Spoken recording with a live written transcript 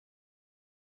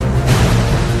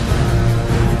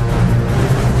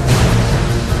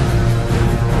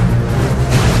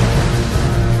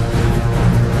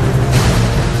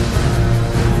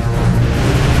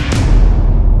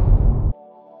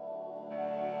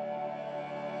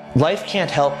Life can't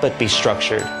help but be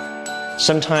structured,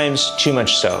 sometimes too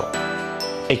much so.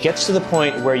 It gets to the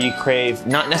point where you crave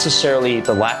not necessarily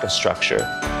the lack of structure,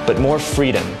 but more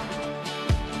freedom.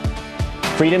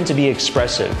 Freedom to be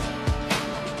expressive,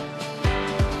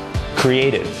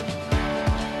 creative,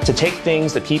 to take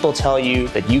things that people tell you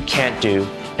that you can't do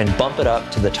and bump it up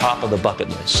to the top of the bucket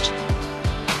list.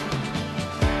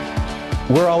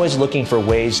 We're always looking for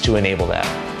ways to enable that.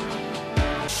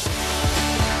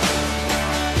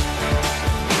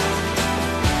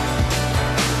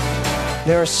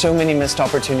 There are so many missed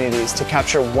opportunities to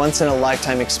capture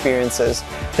once-in-a-lifetime experiences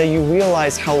that you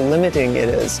realize how limiting it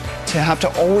is to have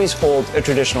to always hold a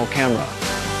traditional camera.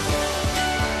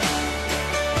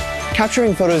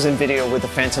 Capturing photos and video with the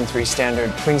Phantom 3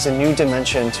 standard brings a new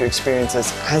dimension to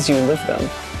experiences as you live them.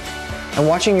 And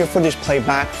watching your footage play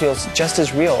back feels just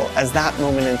as real as that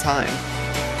moment in time.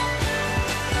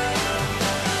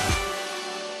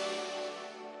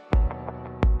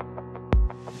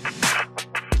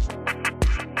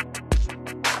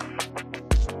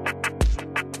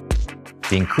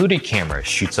 The included camera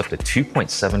shoots up to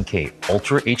 2.7K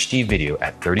Ultra HD video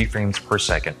at 30 frames per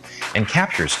second and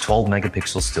captures 12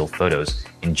 megapixel still photos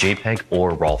in JPEG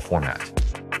or RAW format.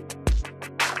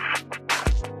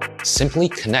 Simply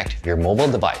connect your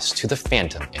mobile device to the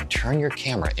Phantom and turn your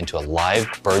camera into a live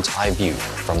bird's eye view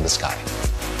from the sky.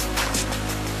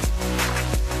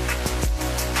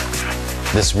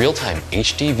 This real-time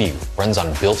HD view runs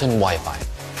on built-in Wi-Fi,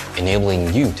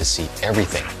 enabling you to see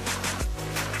everything.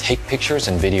 Take pictures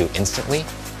and video instantly,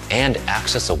 and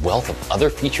access a wealth of other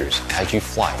features as you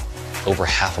fly over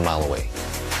half a mile away.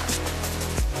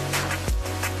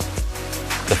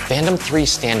 The Phantom 3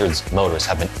 Standard's motors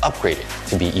have been upgraded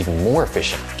to be even more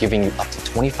efficient, giving you up to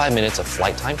 25 minutes of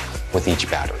flight time with each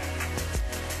battery.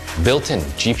 Built-in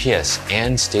GPS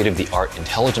and state-of-the-art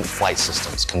intelligent flight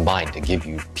systems combine to give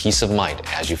you peace of mind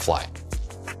as you fly.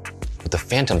 With the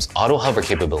Phantom's auto hover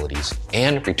capabilities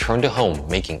and return to home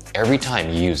making every time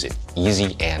you use it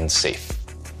easy and safe.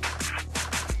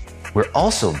 We're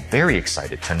also very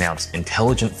excited to announce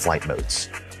intelligent flight modes.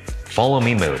 Follow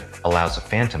Me mode allows the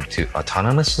Phantom to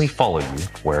autonomously follow you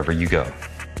wherever you go.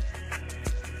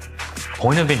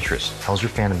 Point of interest tells your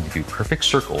Phantom to do perfect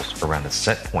circles around a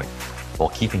set point while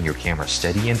keeping your camera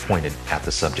steady and pointed at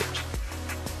the subject.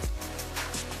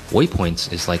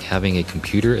 Waypoints is like having a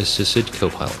computer-assisted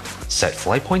co-pilot. Set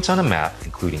flight points on a map,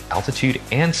 including altitude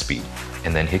and speed,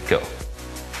 and then hit go.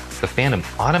 The Phantom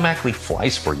automatically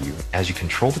flies for you as you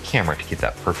control the camera to get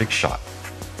that perfect shot.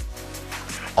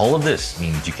 All of this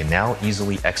means you can now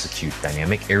easily execute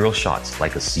dynamic aerial shots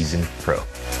like a seasoned pro.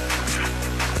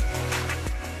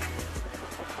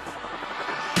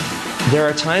 There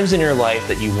are times in your life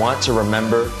that you want to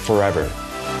remember forever.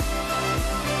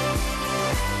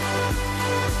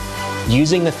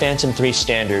 Using the Phantom 3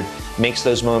 Standard makes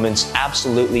those moments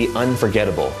absolutely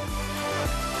unforgettable.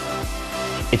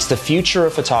 It's the future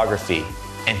of photography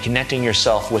and connecting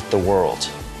yourself with the world.